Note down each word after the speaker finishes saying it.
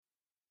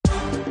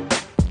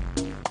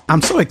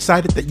I'm so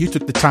excited that you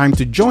took the time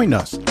to join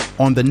us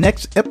on the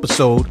next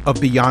episode of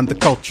Beyond the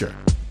Culture.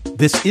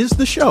 This is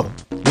the show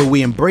where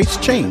we embrace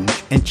change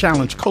and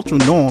challenge cultural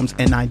norms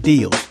and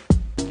ideals.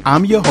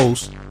 I'm your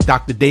host,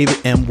 Dr.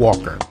 David M.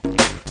 Walker.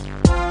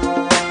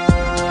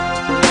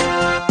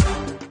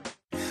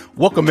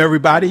 Welcome,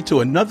 everybody,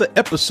 to another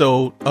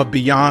episode of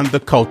Beyond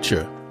the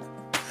Culture.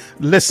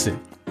 Listen,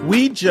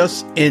 we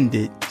just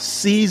ended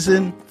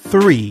season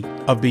 3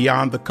 of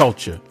Beyond the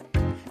Culture,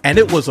 and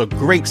it was a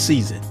great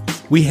season.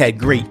 We had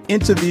great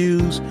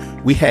interviews,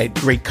 we had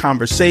great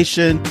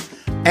conversation,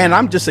 and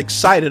I'm just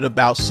excited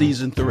about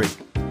season 3.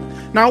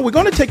 Now, we're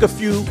going to take a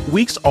few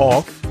weeks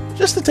off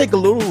just to take a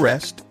little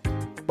rest,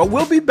 but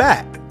we'll be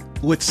back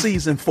with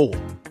season 4.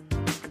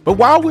 But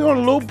while we're on a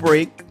little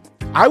break,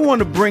 I want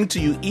to bring to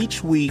you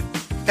each week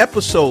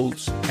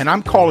episodes, and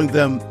I'm calling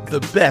them the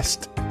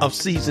best of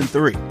season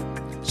 3.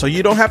 So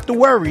you don't have to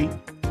worry.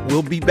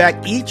 We'll be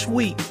back each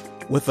week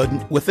with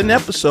an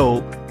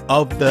episode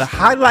of the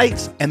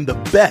highlights and the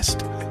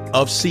best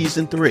of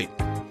season 3.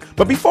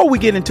 But before we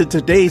get into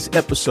today's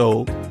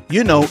episode,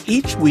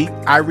 each week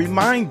I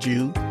remind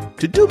you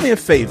to do me a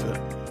favor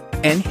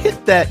and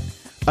hit that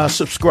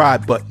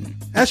subscribe button.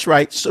 That's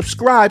right,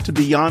 subscribe to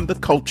Beyond the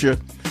Culture,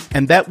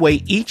 and that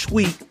way each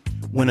week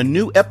when a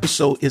new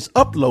episode is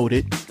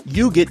uploaded,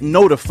 you get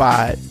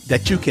notified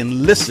that you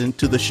can listen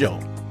to the show.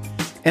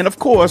 And of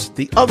course,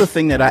 the other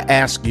thing that I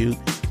ask you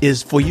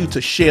is for you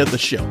to share the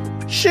show.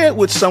 Share it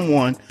with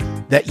someone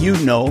that you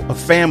know, a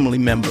family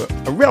member,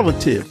 a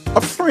relative,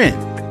 a friend.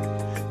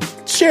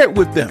 Share it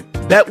with them.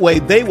 That way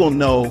they will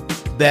know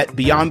that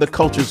Beyond the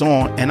Culture's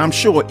on, and I'm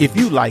sure if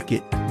you like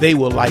it, they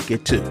will like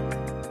it too.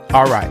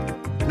 All right,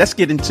 let's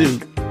get into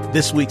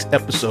this week's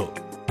episode.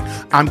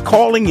 I'm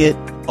calling it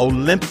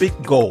Olympic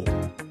Gold.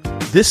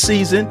 This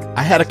season,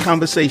 I had a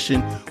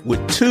conversation with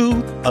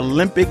 2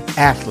 Olympic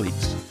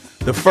athletes.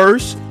 The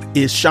first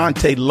is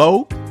Chauntè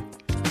Lowe.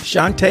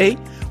 Chauntè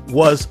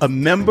was a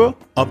member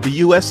of the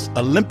U.S.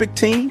 Olympic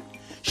team.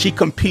 She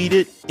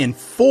competed in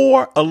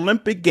 4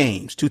 Olympic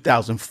Games,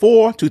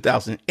 2004,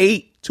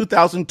 2008,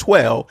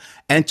 2012,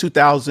 and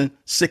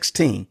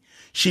 2016.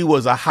 She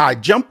was a high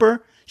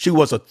jumper. She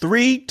was a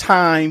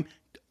 3-time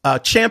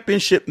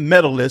championship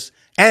medalist,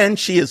 and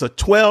she is a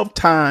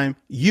 12-time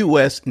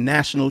U.S.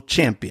 national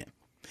champion.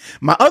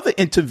 My other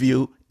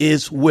interview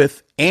is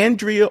with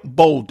Andrea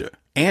Boulder.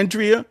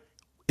 Andrea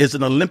is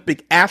an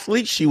Olympic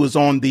athlete. She was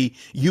on the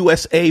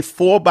USA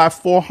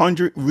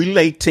 4x400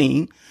 relay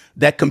team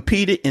that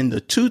competed in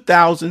the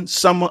 2000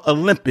 Summer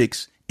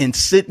Olympics in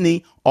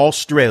Sydney,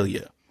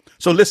 Australia.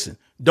 So listen,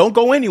 don't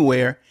go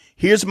anywhere.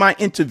 Here's my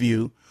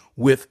interview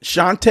with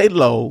Chauntè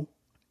Lowe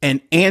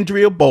and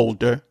Andrea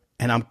Boulder,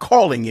 and I'm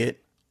calling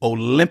it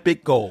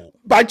Olympic Gold.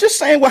 By just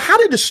saying, well, how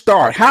did it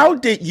start? How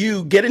did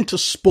you get into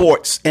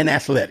sports and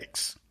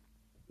athletics?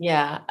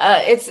 Yeah,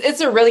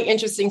 it's a really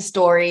interesting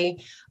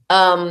story.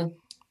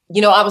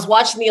 I was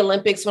watching the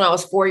Olympics when I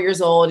was 4 years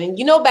old. And,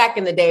 back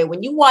in the day,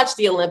 when you watch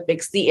the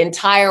Olympics, the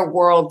entire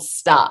world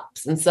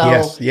stops. And so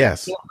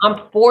yes. I'm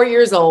 4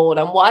 years old.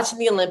 I'm watching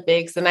the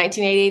Olympics, the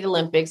 1988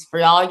 Olympics. For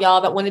y'all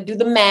that want to do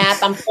the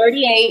math, I'm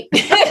 38.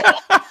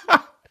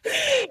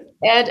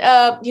 And,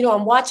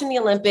 I'm watching the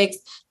Olympics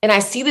and I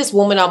see this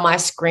woman on my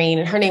screen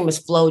and her name is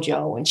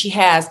FloJo. And she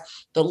has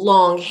the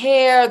long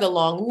hair, the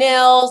long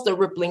nails, the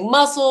rippling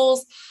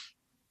muscles.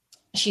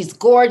 She's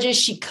gorgeous.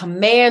 She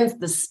commands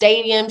the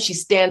stadium. She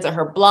stands at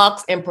her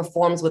blocks and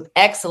performs with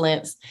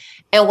excellence.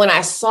 And when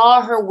I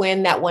saw her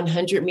win that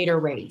 100-meter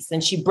race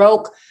and she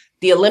broke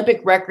the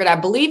Olympic record, I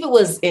believe it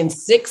was in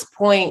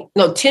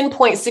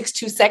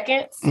 10.62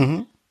 seconds.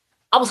 Mm-hmm.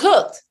 I was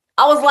hooked.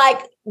 I was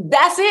like,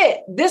 that's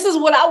it. This is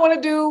what I want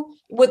to do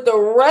with the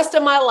rest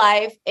of my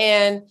life.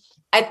 And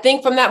I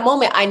think from that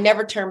moment, I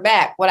never turned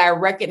back. What I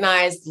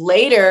recognized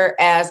later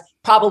as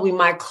probably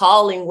my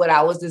calling, what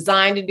I was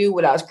designed to do,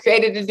 what I was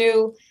created to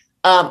do,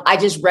 I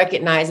just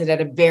recognized it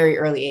at a very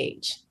early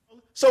age.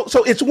 So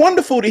it's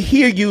wonderful to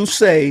hear you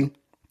say,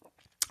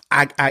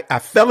 I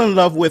fell in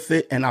love with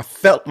it and I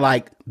felt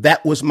like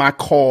that was my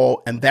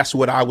call and that's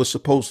what I was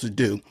supposed to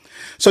do.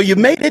 So you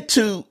made it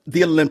to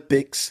the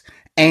Olympics.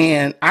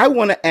 And I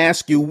want to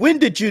ask you, when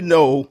did you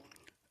know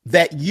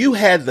that you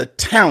had the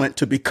talent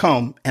to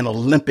become an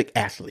Olympic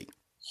athlete?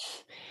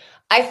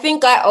 I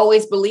think I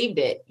always believed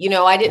it.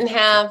 I didn't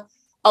have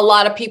a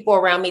lot of people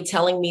around me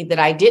telling me that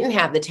I didn't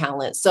have the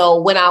talent.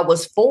 So when I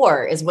was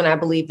 4 is when I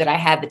believed that I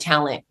had the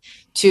talent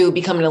to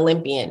become an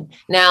Olympian.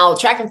 Now,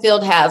 track and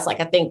field has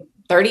I think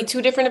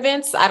 32 different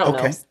events. I don't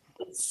know,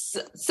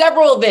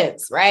 several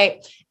events,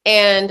 right?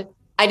 And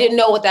I didn't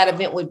know what that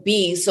event would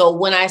be. So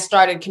when I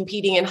started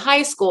competing in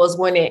high school is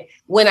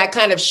when I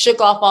kind of shook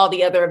off all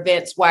the other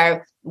events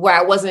where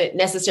I wasn't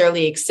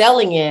necessarily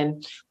excelling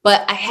in,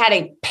 but I had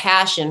a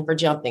passion for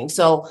jumping.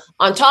 So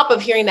on top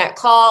of hearing that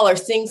call or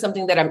seeing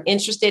something that I'm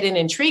interested in,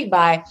 intrigued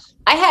by,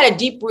 I had a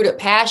deep rooted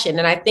passion.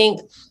 And I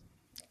think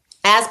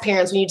as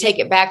parents, when you take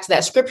it back to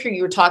that scripture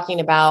you were talking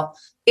about,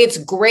 it's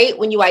great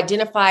when you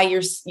identify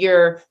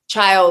your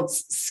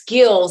child's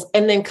skills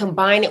and then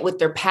combine it with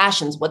their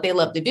passions, what they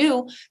love to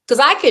do. Because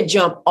I could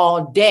jump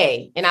all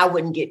day and I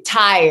wouldn't get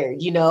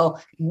tired. You know,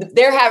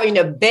 they're having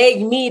to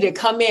beg me to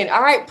come in.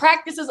 All right,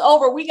 practice is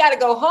over. We got to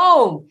go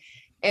home.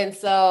 And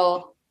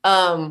so,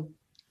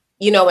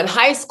 you know, in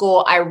high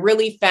school, I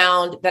really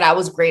found that I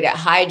was great at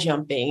high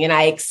jumping and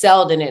I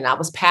excelled in it. And I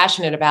was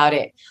passionate about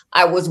it.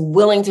 I was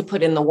willing to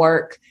put in the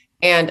work.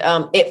 And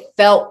it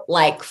felt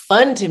like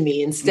fun to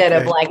me instead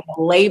of like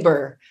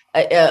labor,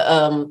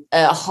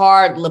 a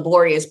hard,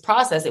 laborious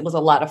process. It was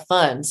a lot of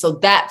fun. So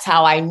that's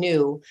how I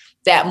knew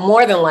that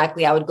more than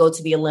likely I would go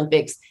to the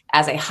Olympics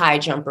as a high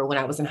jumper when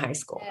I was in high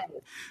school.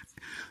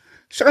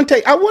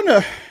 Chauntè, I want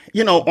to,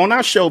 you know, on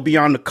our show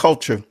Beyond the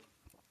Culture,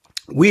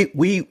 we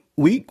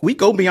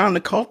go beyond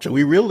the culture.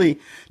 We really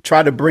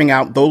try to bring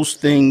out those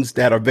things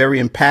that are very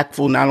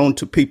impactful, not only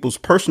to people's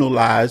personal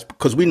lives,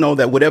 because we know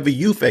that whatever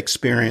you've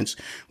experienced,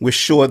 we're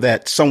sure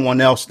that someone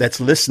else that's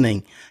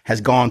listening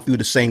has gone through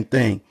the same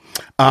thing.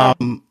 Let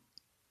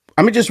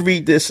me just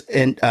read this,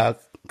 and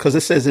because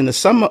it says in the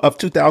summer of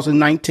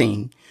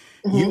 2019,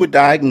 you were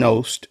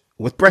diagnosed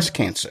with breast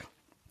cancer.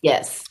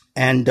 Yes.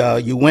 And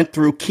you went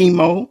through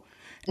chemo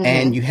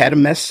and you had a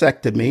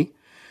mastectomy.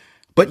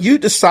 But you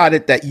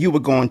decided that you were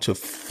going to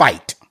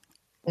fight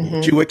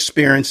what you were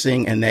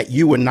experiencing and that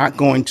you were not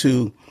going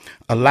to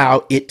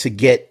allow it to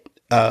get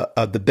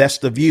the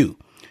best of you.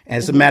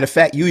 As a matter of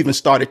fact, you even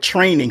started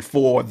training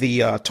for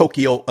the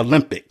Tokyo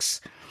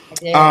Olympics.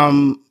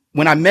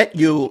 When I met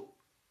you,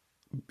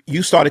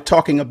 you started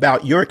talking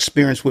about your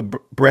experience with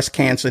breast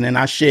cancer. And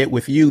I shared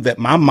with you that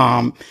my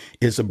mom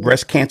is a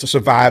breast cancer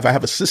survivor. I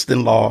have a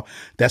sister-in-law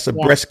that's a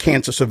breast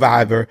cancer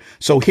survivor.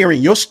 So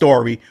hearing your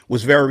story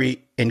was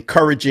very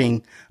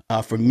encouraging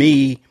for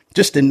me,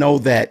 just to know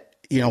that,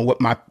 you know,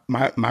 what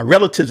my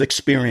relatives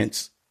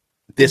experience,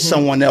 there's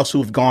someone else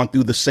who's gone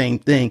through the same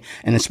thing,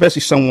 and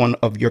especially someone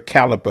of your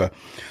caliber.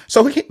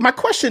 So my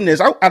question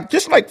is, I'd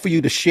just like for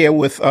you to share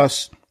with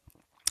us,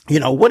 you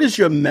know, what is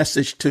your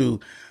message to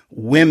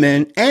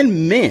women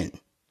and men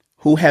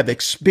who have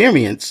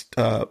experienced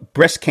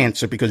breast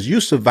cancer, because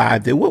you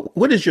survived it?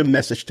 What is your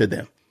message to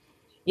them?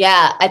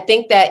 Yeah, I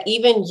think that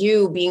even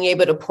you being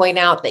able to point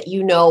out that,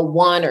 you know,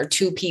 one or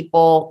two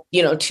people,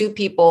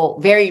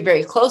 very,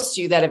 very close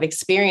to you that have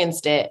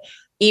experienced it.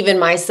 Even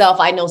myself,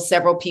 I know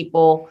several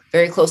people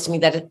very close to me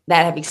that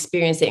have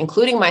experienced it,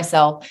 including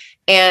myself.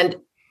 And,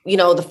 you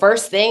know, the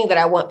first thing that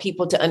I want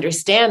people to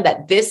understand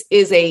that this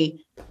is a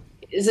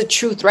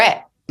true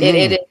threat. It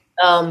is.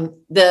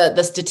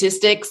 The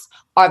statistics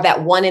are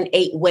that 1 in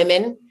 8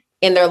 women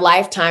in their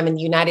lifetime in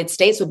the United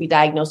States will be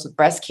diagnosed with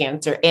breast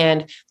cancer.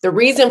 And the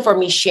reason for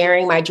me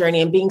sharing my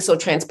journey and being so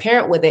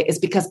transparent with it is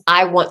because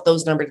I want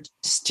those numbers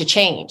to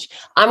change.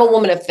 I'm a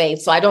woman of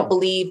faith, so I don't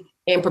believe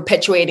in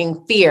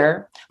perpetuating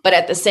fear, but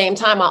at the same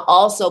time, I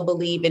also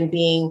believe in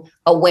being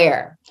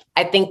aware.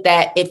 I think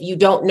that if you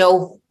don't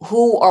know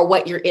who or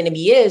what your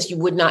enemy is, you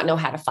would not know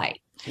how to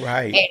fight.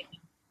 Right. And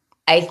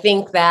I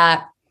think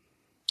that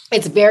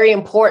it's very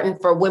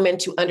important for women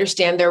to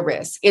understand their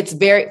risk.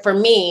 For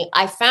me,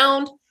 I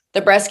found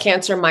the breast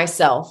cancer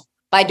myself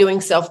by doing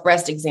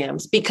self-breast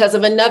exams because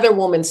of another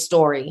woman's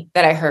story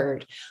that I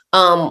heard.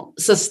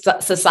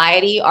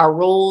 Society, our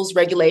rules,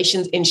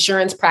 regulations,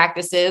 insurance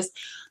practices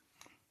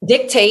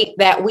dictate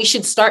that we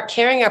should start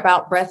caring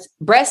about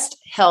breast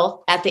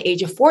health at the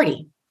age of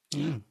 40.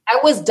 I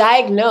was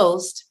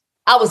misdiagnosed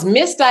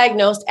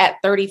at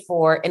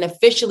 34 and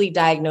officially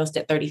diagnosed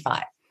at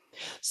 35.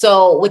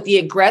 So with the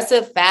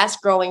aggressive,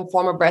 fast-growing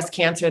form of breast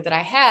cancer that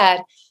I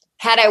had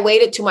I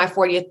waited to my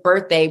 40th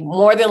birthday,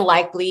 more than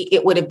likely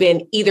it would have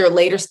been either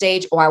later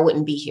stage or I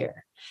wouldn't be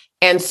here.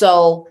 And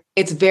so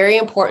it's very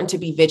important to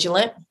be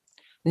vigilant.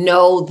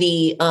 Know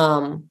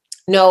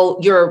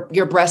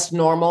your breast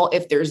normal.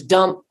 If there's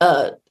dents,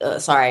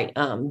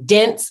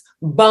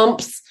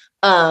 bumps,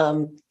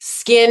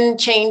 skin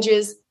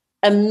changes,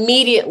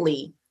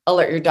 immediately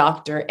alert your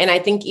doctor. And I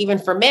think even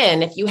for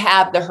men, if you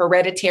have the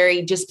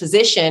hereditary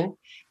disposition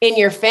in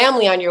your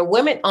family on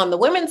the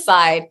women's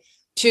side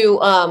to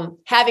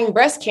having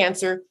breast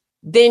cancer,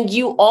 then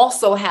you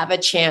also have a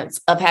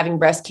chance of having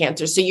breast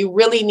cancer. So you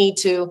really need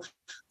to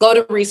go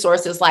to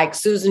resources like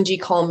Susan G.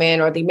 Komen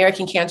or the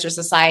American Cancer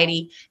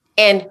Society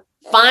and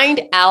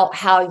find out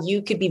how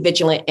you could be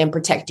vigilant in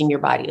protecting your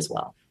body as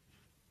well.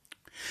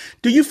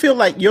 Do you feel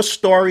like your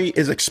story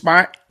is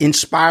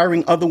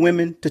inspiring other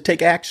women to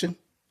take action?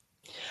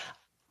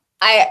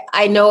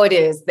 I know it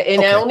is.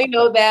 And I only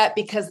know that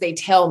because they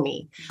tell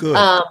me. Good.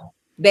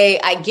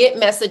 I get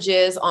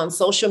messages on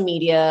social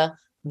media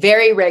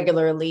very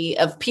regularly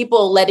of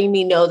people letting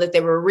me know that they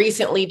were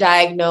recently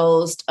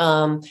diagnosed.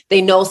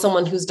 They know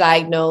someone who's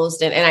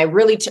diagnosed. And I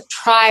really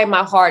try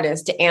my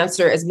hardest to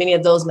answer as many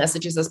of those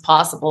messages as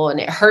possible. And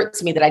it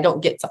hurts me that I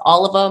don't get to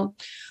all of them.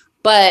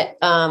 But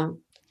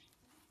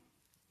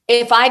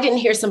if I didn't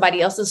hear somebody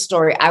else's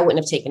story, I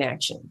wouldn't have taken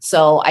action.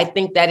 So I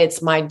think that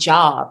it's my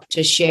job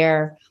to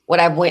share what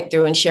I've went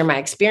through and share my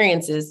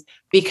experiences,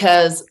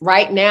 because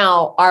right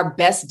now, our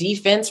best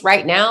defense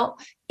right now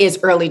is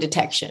early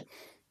detection.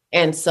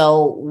 And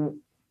so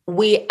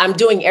I'm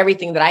doing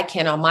everything that I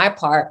can on my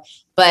part,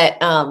 but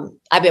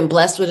I've been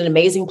blessed with an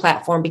amazing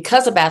platform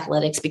because of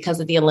athletics, because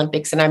of the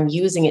Olympics, and I'm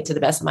using it to the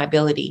best of my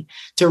ability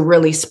to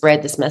really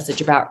spread this message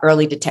about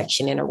early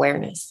detection and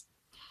awareness.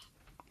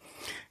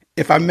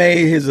 If I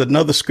may, here's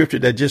another scripture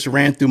that just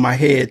ran through my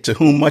head. To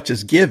whom much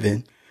is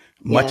given,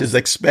 much is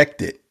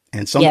expected.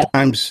 And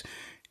sometimes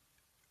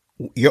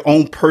your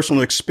own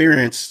personal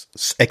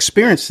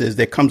experiences,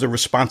 there comes a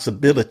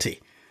responsibility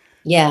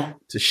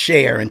to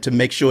share and to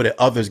make sure that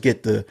others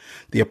get the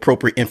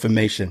appropriate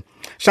information.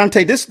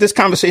 Chauntè, this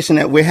conversation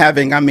that we're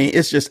having, I mean,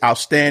 it's just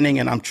outstanding,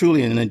 and I'm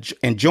truly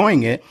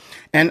enjoying it.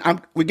 And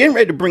we're getting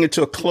ready to bring it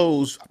to a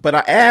close, but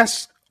I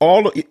asked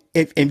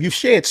if you've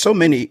shared so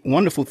many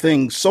wonderful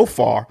things so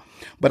far,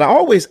 but I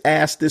always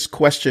ask this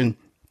question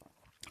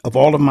of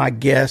all of my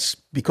guests,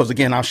 because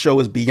again, our show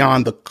is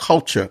Beyond the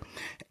Culture,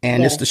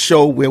 and it's the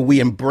show where we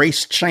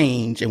embrace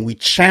change and we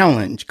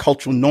challenge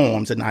cultural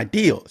norms and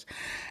ideals.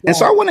 And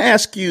so I want to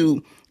ask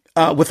you,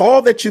 with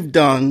all that you've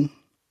done,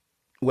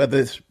 whether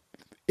it's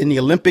in the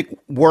Olympic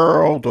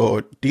world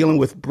or dealing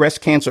with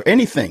breast cancer,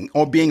 anything,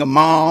 or being a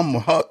mom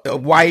or a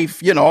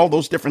wife, all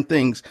those different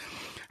things,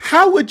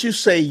 how would you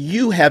say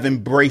you have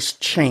embraced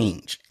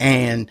change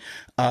and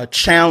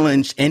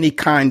challenged any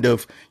kind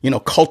of,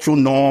 cultural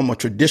norm or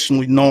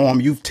traditional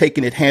norm? You've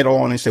taken it head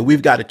on and said,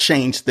 we've got to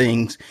change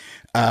things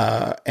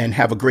and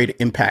have a greater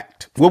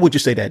impact. What would you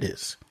say that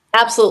is?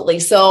 Absolutely.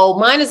 So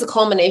mine is a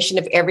culmination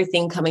of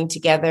everything coming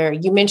together.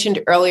 You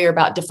mentioned earlier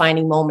about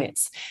defining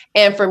moments.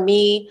 And for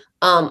me,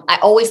 I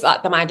always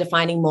thought that my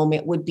defining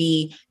moment would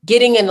be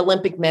getting an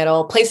Olympic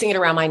medal, placing it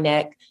around my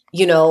neck,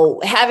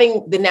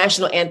 having the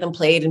national anthem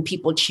played and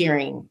people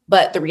cheering.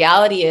 But the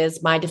reality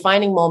is my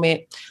defining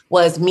moment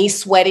was me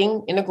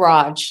sweating in a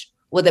garage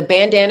with a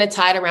bandana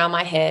tied around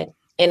my head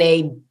in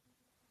a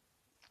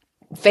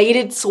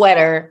faded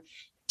sweater,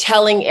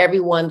 telling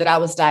everyone that I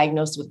was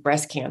diagnosed with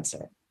breast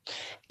cancer.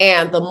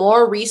 And the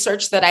more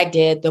research that I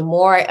did, the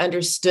more I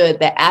understood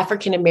that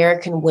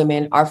African-American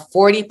women are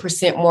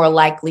 40% more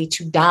likely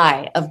to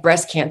die of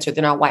breast cancer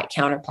than our white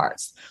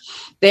counterparts.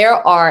 There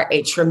are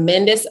a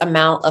tremendous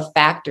amount of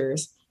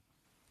factors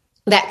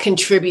that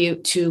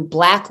contribute to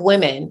Black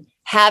women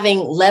having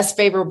less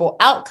favorable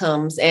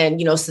outcomes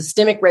and,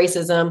 systemic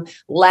racism,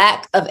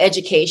 lack of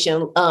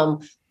education,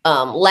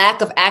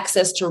 lack of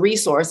access to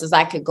resources.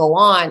 I could go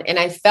on. And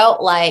I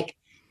felt like,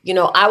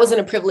 I was in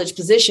a privileged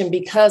position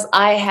because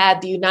I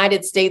had the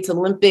United States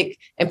Olympic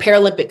and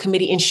Paralympic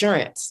Committee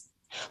insurance.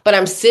 But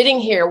I'm sitting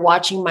here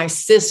watching my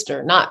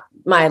sister, not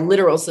my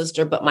literal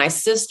sister, but my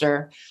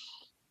sister,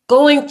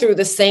 going through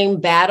the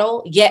same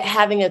battle, yet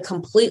having a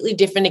completely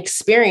different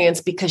experience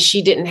because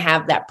she didn't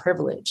have that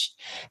privilege.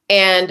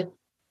 And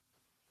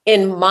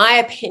in my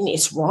opinion,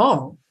 it's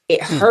wrong.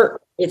 It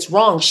hurt. It's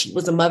wrong. She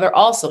was a mother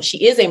also.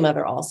 She is a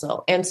mother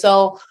also. And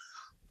so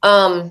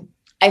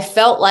I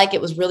felt like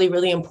it was really,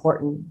 really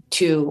important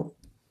to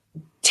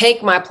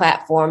take my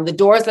platform, the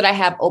doors that I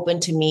have open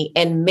to me,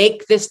 and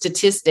make this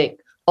statistic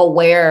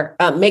aware,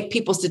 make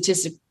people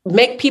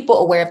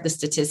aware of the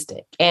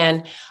statistic.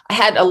 And I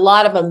had a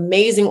lot of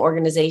amazing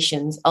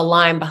organizations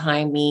align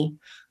behind me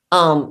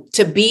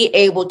to be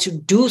able to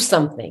do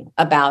something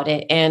about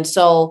it. And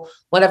so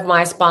one of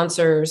my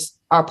sponsors,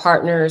 our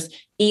partners,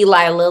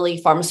 Eli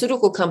Lilly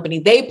Pharmaceutical Company,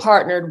 they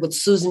partnered with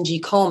Susan G.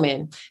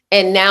 Komen.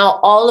 And now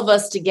all of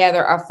us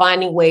together are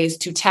finding ways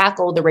to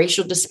tackle the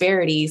racial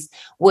disparities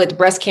with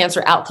breast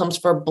cancer outcomes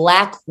for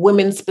Black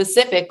women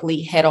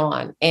specifically head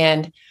on.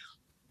 And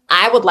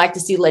I would like to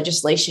see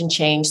legislation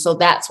change. So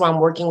that's why I'm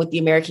working with the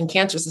American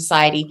Cancer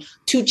Society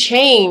to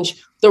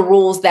change the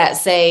rules that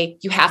say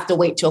you have to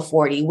wait till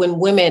 40 when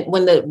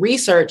the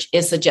research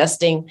is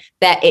suggesting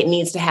that it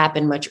needs to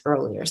happen much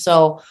earlier.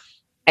 So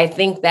I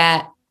think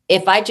that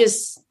it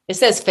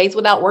says faith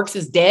without works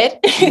is dead.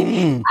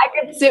 I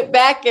can sit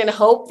back and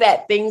hope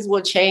that things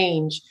will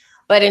change.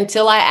 But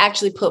until I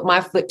actually put my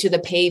foot to the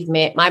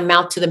pavement, my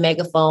mouth to the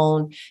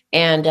megaphone,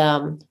 and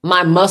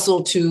my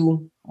muscle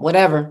to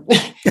whatever.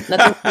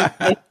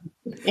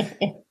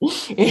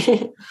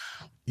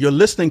 You're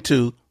listening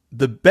to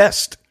the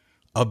best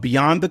of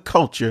Beyond the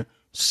Culture,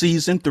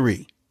 Season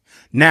 3.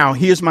 Now,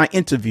 here's my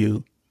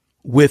interview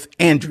with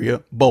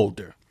Andrea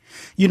Boulder.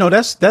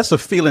 That's a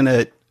feeling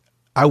that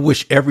I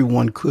wish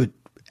everyone could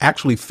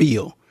actually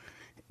feel.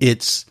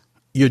 It's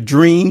your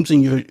dreams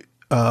and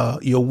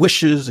your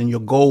wishes and your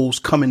goals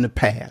coming to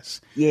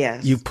pass.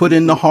 Yes. You put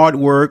in the hard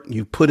work,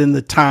 you put in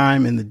the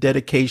time and the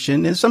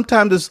dedication, and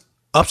sometimes there's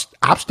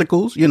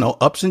obstacles,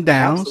 ups and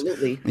downs.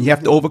 Absolutely. And you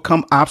have to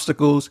overcome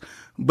obstacles,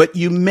 but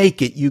you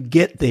make it, you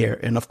get there.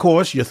 And of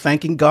course, you're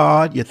thanking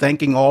God, you're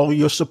thanking all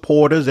your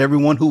supporters,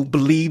 everyone who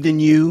believed in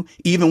you,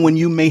 even when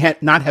you may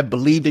not have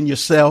believed in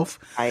yourself.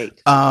 Right.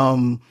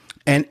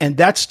 And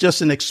that's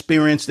just an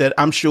experience that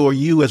I'm sure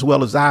you, as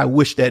well as I,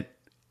 wish that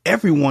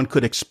everyone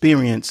could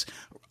experience,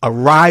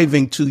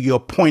 arriving to your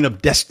point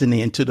of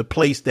destiny and to the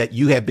place that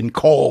you have been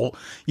called,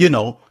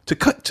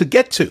 to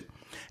get to.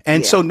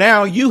 And so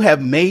now you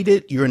have made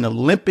it. You're an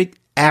Olympic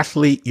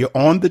athlete. You're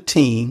on the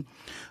team.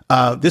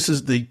 This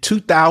is the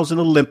 2000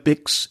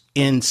 Olympics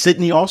in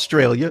Sydney,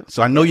 Australia.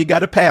 So I know you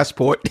got a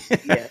passport.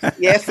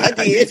 Yes, I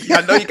did.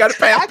 I know you got a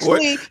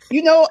passport. Actually,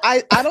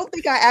 I don't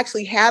think I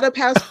actually had a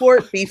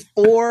passport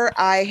before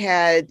I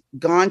had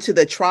gone to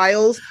the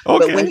trials.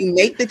 Okay. But when you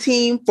make the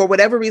team, for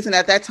whatever reason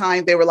at that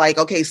time, they were like,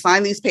 okay,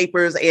 sign these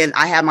papers. And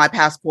I had my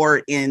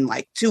passport in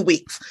like 2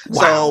 weeks.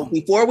 Wow. So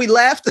before we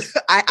left,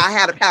 I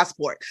had a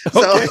passport.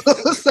 Okay.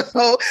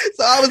 So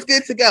I was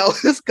good to go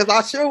because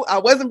I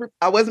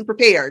wasn't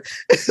prepared.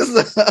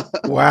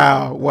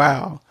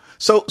 Wow.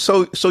 So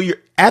you're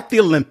at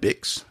the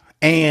Olympics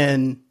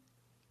and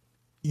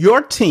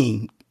your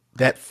team,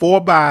 that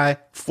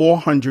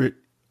 4x400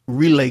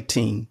 relay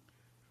team,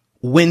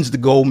 wins the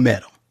gold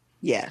medal.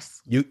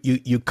 Yes.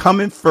 You come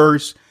in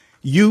first.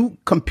 You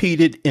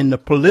competed in the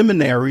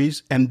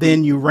preliminaries and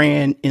then you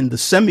ran in the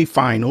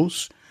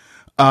semifinals.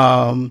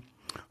 And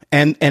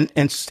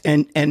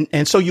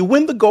so you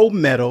win the gold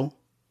medal.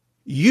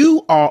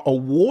 You are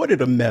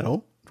awarded a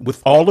medal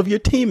with all of your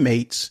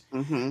teammates,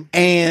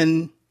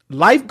 and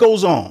life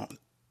goes on.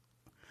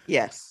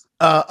 Yes.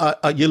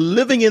 You're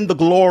living in the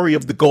glory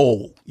of the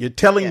gold. You're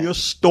telling your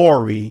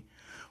story,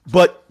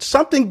 but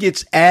something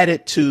gets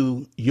added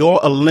to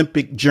your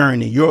Olympic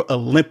journey, your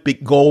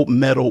Olympic gold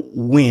medal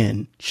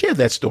win. Share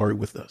that story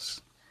with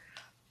us.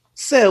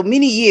 So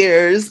many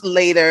years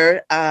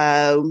later,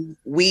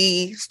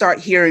 we start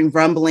hearing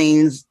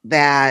rumblings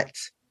that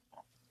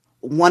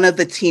one of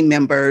the team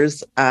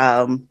members,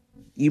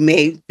 you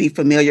may be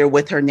familiar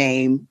with her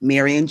name,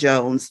 Marion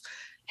Jones,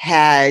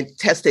 had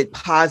tested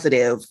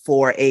positive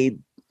for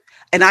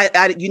and I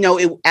at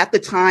the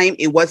time,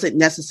 it wasn't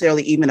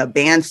necessarily even a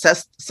banned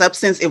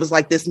substance. It was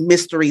like this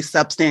mystery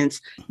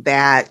substance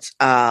that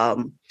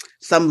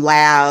some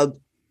lab,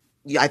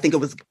 I think it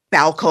was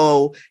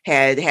Balco,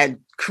 had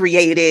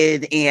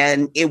created,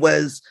 and it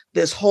was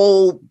this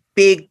whole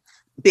big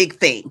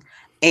thing.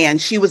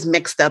 And she was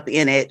mixed up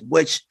in it,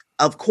 which,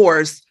 of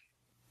course,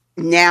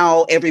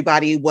 now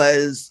everybody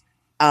was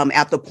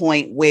at the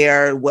point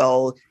where,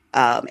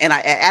 at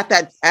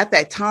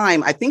that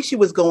time, I think she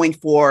was going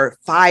for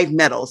 5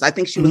 medals. I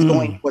think she was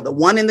going for the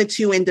 1 and the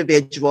 2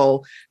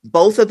 individual,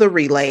 both of the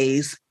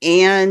relays,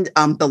 and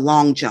the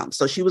long jump.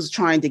 So she was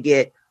trying to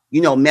get,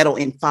 medal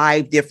in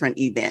 5 different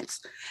events.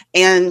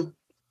 And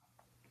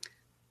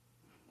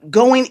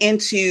going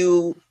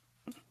into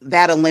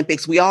that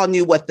Olympics, we all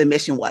knew what the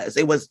mission was.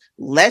 It was,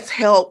 let's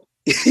help,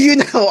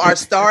 our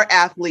star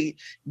athlete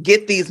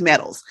get these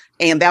medals.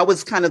 And that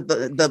was kind of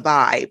the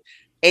vibe.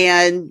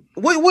 And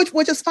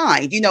which is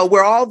fine.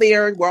 We're all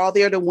there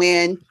to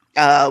win.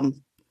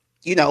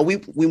 We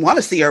want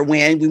to see her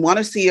win. We want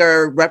to see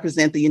her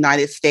represent the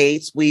United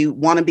States. We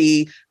want to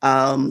be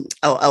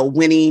a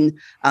winning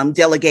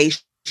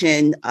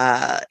delegation.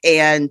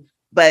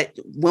 But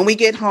when we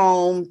get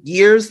home,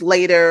 years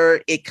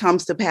later, it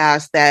comes to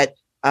pass that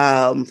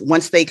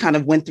once they kind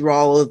of went through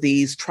all of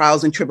these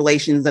trials and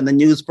tribulations and the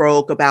news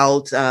broke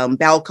about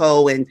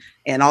Balco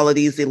and all of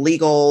these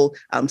illegal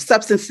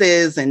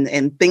substances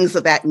and things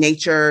of that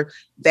nature,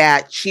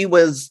 that she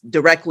was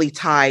directly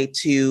tied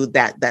to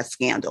that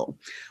scandal,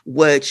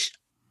 which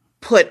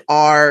put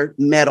our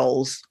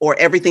medals or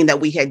everything that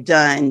we had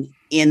done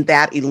in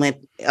that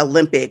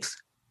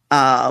Olympics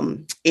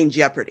in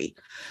jeopardy.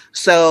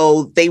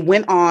 So they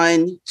went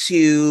on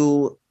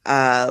to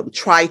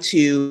try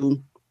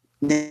to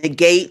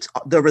negate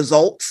the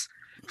results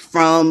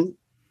from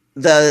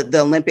the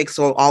Olympics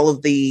or all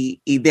of the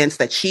events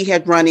that she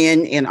had run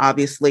in. And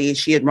obviously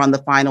she had run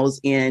the finals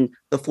in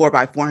the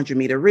 4x400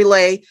 meter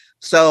relay.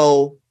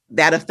 So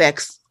that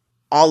affects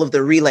all of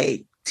the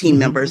relay team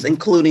members,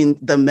 including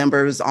the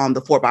members on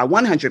the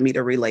 4x100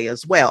 meter relay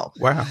as well.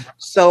 Wow.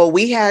 So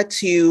we had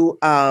to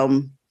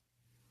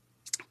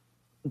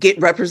get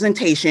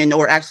representation,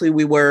 or actually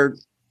we were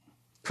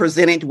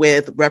presented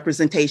with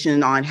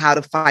representation on how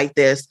to fight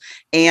this.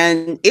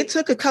 And it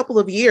took a couple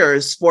of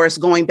years for us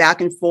going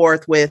back and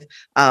forth with,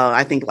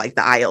 I think, like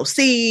the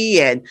IOC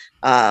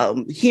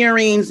and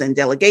hearings and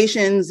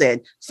delegations.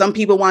 And some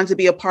people wanted to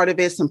be a part of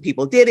it. Some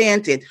people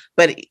didn't.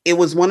 But it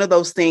was one of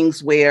those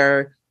things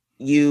where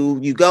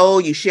you go,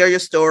 you share your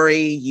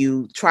story,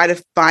 you try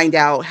to find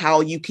out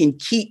how you can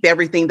keep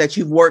everything that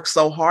you've worked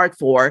so hard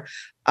for.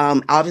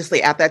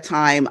 Obviously, at that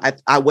time,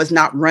 I was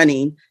not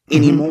running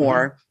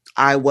anymore.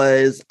 I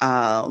was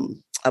a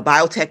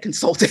biotech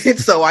consultant,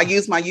 so I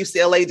used my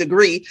UCLA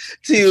degree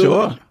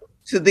to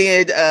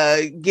then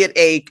get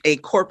a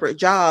corporate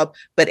job.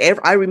 But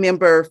I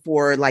remember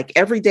for like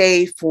every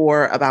day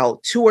for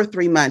about 2 or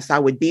 3 months, I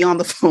would be on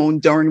the phone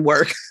during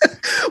work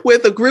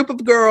with a group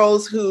of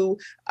girls who,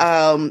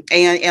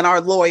 and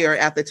our lawyer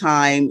at the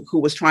time, who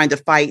was trying to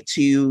fight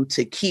to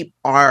keep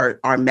our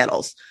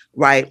medals,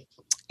 right?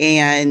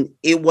 And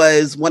it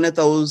was one of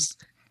those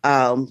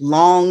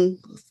long,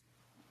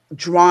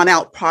 drawn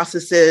out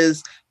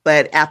processes.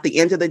 But at the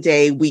end of the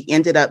day, we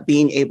ended up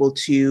being able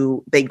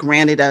to, they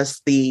granted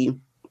us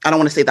I don't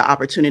want to say the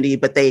opportunity,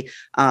 but they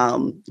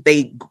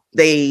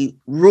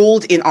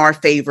ruled in our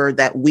favor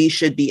that we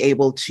should be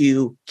able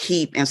to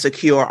keep and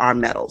secure our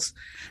medals.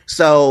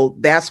 So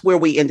that's where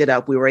we ended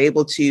up. We were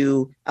able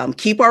to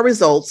keep our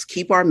results,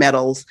 keep our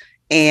medals.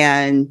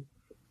 And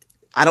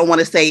I don't want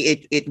to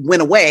say it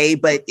went away,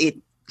 but it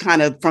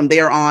kind of from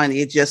there on,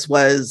 it just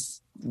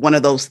was one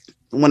of those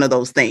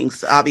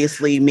things.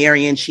 Obviously,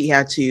 Marion,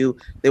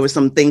 there were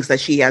some things that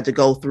she had to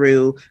go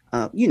through,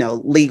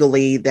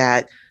 legally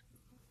that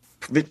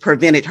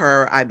prevented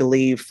her, I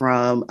believe,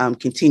 from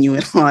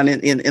continuing on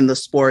in the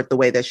sport the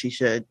way that she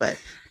should. But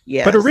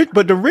yeah,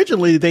 but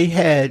originally they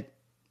had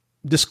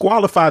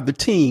disqualified the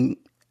team.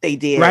 They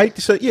did, right?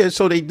 So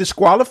they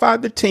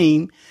disqualified the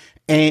team,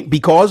 and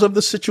because of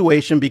the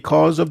situation,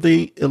 because of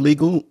the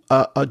illegal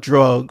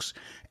drugs,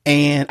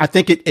 and I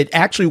think it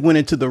actually went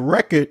into the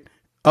record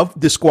of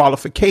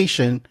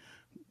disqualification.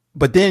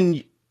 But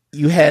then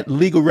you had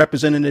legal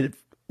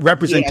representation.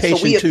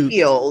 So we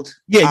appealed.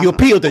 You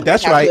appealed it.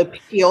 That's right.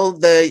 Appeal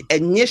the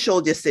initial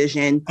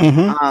decision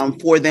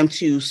for them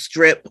to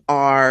strip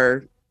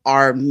our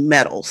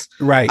medals.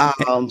 Right.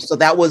 So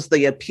that was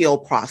the appeal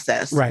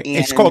process. Right. And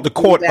it's called the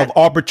Court of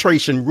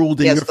Arbitration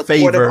ruled in your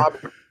favor.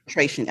 Court of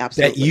Arbitration,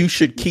 absolutely. That you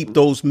should keep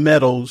those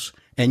medals,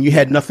 and you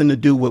had nothing to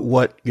do with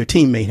what your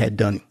teammate had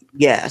done.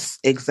 Yes,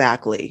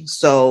 exactly.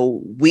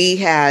 So we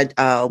had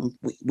gone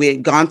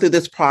through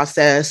this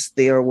process.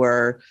 There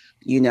were,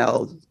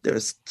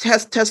 there's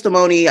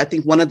testimony. I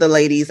think one of the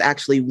ladies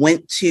actually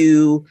went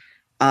to,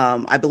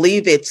 I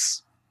believe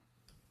it's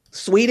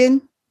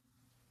Sweden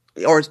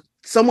or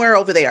somewhere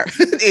over there.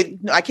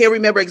 I can't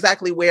remember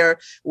exactly where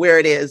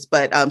it is,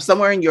 but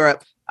somewhere in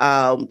Europe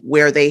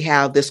where they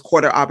have this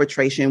court of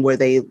arbitration where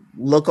they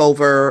look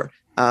over.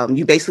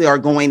 You basically are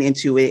going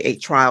into a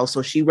trial.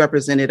 So she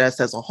represented us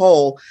as a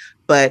whole.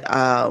 But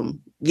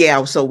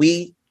so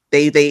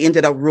they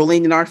ended up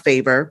ruling in our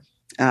favor,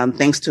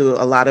 thanks to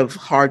a lot of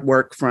hard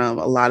work from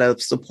a lot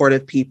of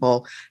supportive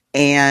people.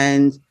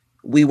 And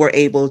we were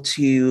able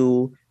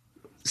to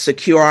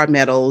secure our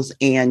medals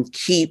and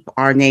keep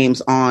our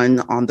names on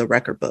the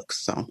record books.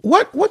 So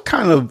what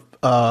kind of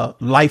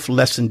life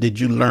lesson did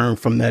you learn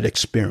from that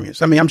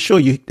experience? I mean, I'm sure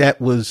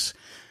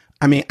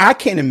I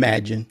can't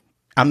imagine.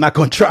 I'm not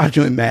going to try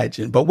to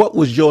imagine, but what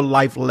was your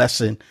life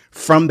lesson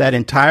from that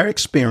entire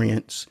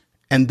experience?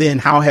 And then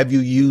how have you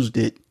used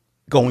it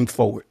going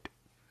forward?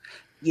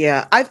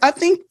 Yeah, I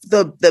think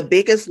the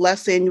biggest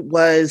lesson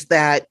was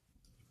that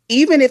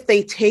even if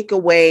they take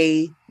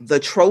away the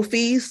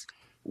trophies,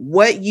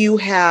 what you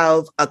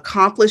have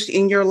accomplished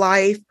in your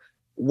life,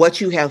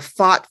 what you have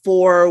fought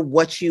for,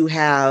 what you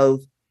have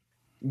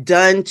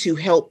done to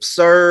help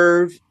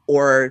serve,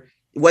 or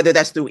whether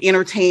that's through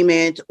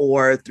entertainment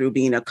or through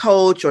being a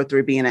coach or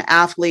through being an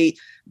athlete,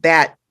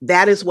 that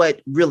is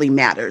what really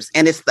matters.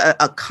 And it's the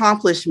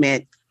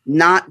accomplishment,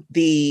 not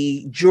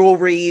the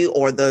jewelry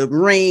or the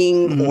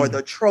ring or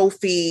the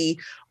trophy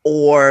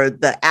or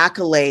the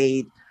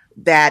accolade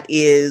that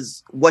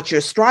is what you're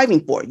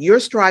striving for. You're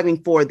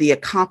striving for the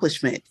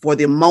accomplishment, for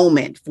the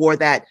moment, for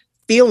that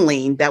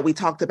feeling that we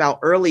talked about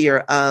earlier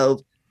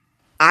of,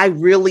 I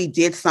really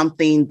did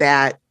something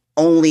that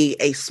only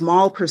a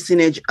small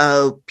percentage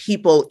of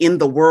people in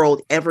the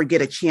world ever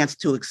get a chance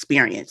to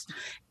experience.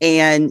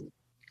 And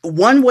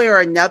one way or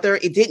another,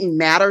 it didn't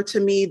matter to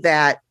me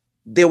that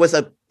there was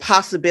a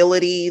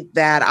possibility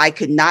that I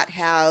could not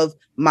have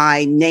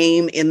my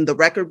name in the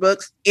record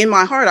books. In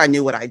my heart, I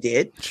knew what I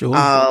did. Sure.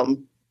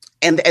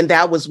 And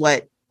that was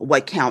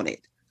what counted.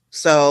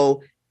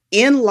 So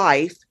in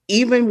life,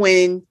 even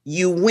when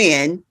you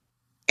win,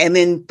 and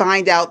then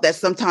find out that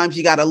sometimes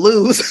you got to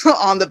lose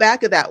on the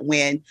back of that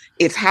win,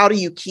 it's how do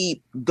you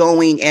keep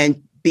going and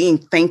being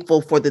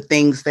thankful for the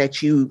things that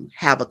you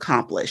have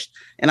accomplished.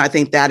 And I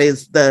think that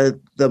is the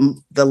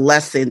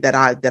lesson that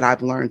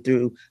I've learned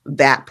through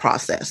that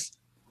process.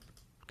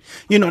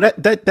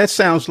 That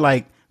sounds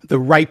like the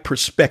right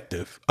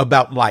perspective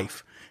about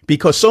life,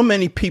 because so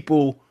many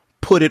people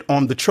put it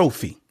on the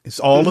trophy. It's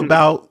all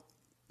about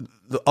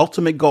the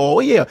ultimate goal. Oh,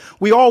 yeah,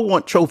 we all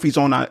want trophies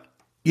on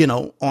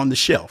on the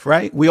shelf,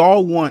 right? We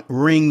all want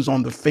rings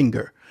on the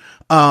finger.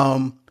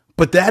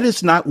 But that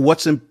is not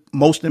what's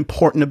most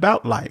important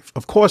about life.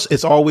 Of course,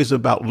 it's always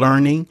about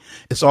learning.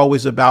 It's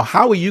always about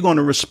how are you going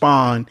to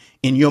respond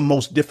in your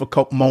most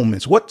difficult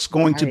moments? What's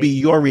going to be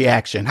your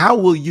reaction? How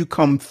will you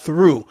come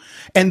through?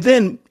 And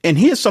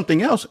here's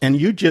something else. And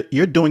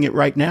you're doing it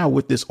right now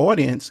with this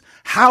audience.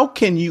 How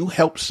can you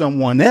help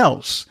someone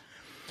else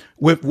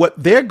with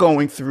what they're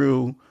going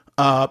through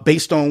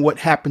based on what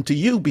happened to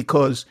you?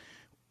 Because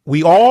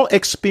we all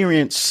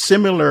experience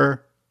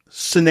similar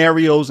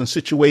scenarios and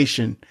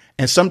situation.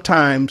 And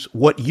sometimes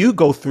what you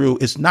go through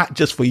is not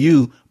just for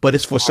you, but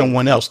it's for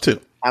someone else too.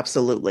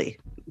 Absolutely.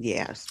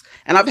 Yes.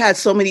 And I've had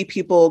so many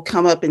people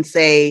come up and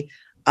say,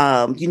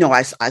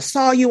 I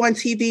saw you on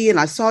TV and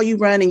I saw you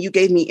run and you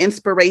gave me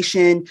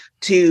inspiration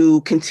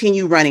to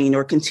continue running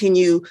or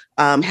continue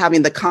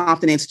having the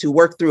confidence to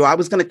work through. I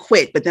was going to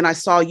quit, but then I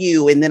saw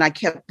you and then I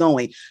kept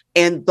going.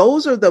 And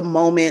those are the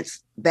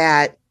moments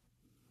that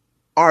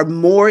are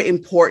more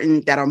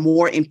important, that are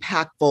more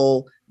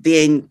impactful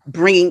than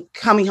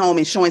coming home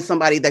and showing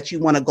somebody that you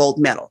won a gold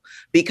medal,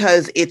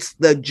 because it's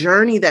the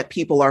journey that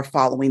people are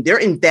following. They're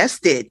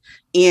invested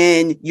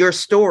in your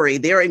story.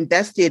 They're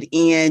invested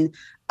in,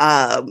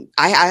 I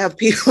have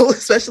people,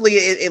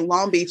 especially in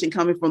Long Beach and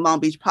coming from Long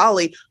Beach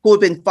Poly, who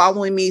have been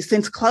following me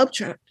since club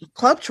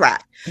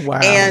track. Wow.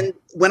 And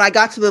when I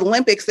got to the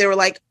Olympics, they were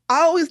like,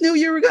 I always knew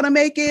you were going to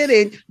make it.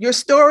 And your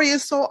story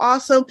is so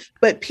awesome.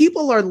 But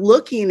people are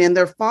looking and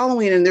they're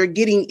following and they're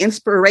getting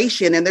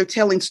inspiration and they're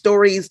telling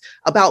stories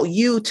about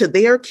you to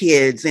their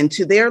kids and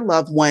to their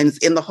loved ones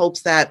in the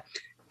hopes that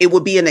it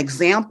would be an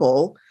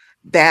example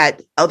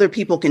that other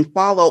people can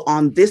follow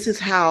on. This is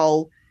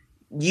how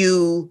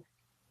you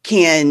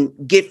can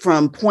get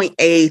from point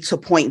A to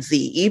point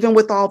Z, even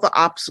with all the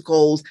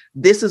obstacles.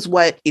 This is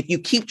what, if you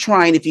keep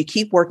trying, if you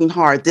keep working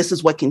hard, this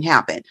is what can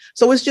happen.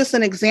 So it's just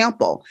an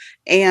example.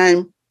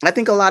 And I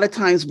think a lot of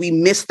times we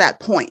miss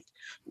that point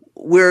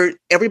where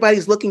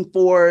everybody's looking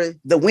for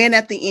the win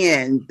at the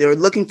end. They're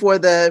looking for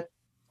the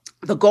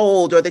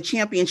gold or the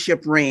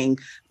championship ring,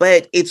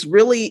 but it's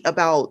really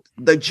about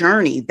the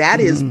journey. That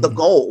is the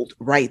gold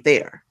right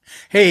there.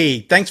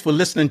 Hey, thanks for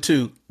listening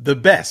to the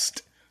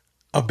best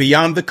of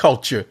Beyond the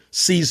Culture,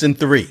 Season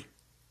 3.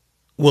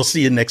 We'll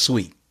see you next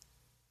week.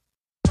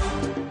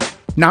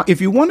 Now,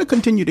 if you want to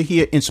continue to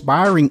hear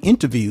inspiring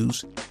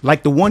interviews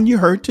like the one you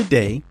heard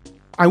today,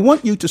 I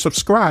want you to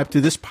subscribe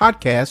to this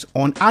podcast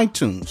on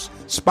iTunes,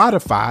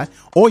 Spotify,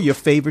 or your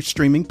favorite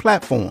streaming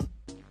platform.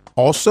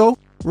 Also,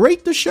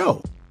 rate the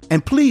show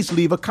and please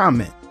leave a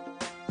comment.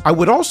 I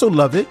would also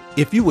love it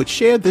if you would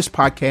share this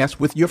podcast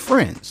with your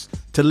friends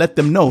to let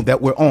them know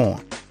that we're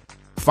on.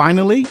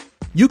 Finally,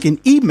 you can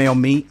email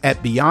me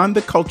at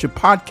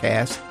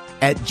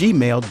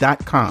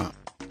beyondtheculturepodcast@gmail.com.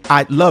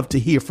 I'd love to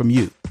hear from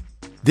you.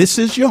 This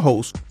is your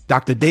host,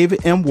 Dr.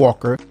 David M.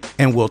 Walker,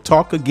 and we'll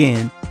talk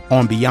again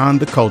on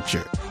Beyond the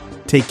Culture.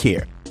 Take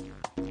care.